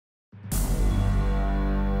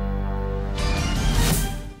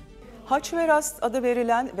Haçverast adı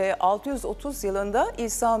verilen ve 630 yılında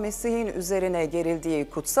İsa Mesih'in üzerine gerildiği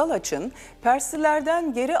Kutsal Haç'ın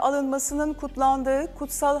Perslilerden geri alınmasının kutlandığı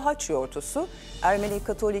Kutsal Haç Yortusu, Ermeni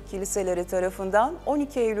Katolik kiliseleri tarafından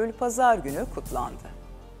 12 Eylül Pazar günü kutlandı.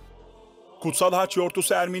 Kutsal Haç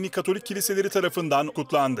Yortusu Ermeni Katolik kiliseleri tarafından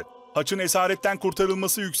kutlandı. Haç'ın esaretten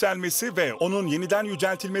kurtarılması, yükselmesi ve onun yeniden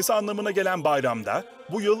yüceltilmesi anlamına gelen bayramda,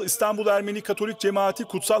 bu yıl İstanbul Ermeni Katolik Cemaati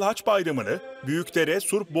Kutsal Haç Bayramı'nı Büyükdere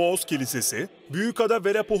Surp Boğos Kilisesi, Büyükada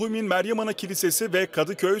Verilen Kilisesi ve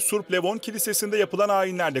Kadıköy Surp Levon Kilisesi'nde yapılan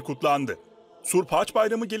ayinlerle kutlandı. Surp Haç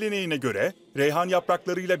Bayramı geleneğine göre reyhan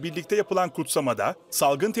yapraklarıyla birlikte yapılan kutsamada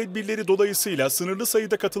salgın tedbirleri dolayısıyla sınırlı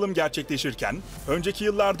sayıda katılım gerçekleşirken, önceki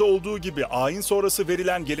yıllarda olduğu gibi ayin sonrası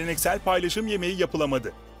verilen geleneksel paylaşım yemeği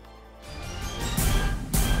yapılamadı.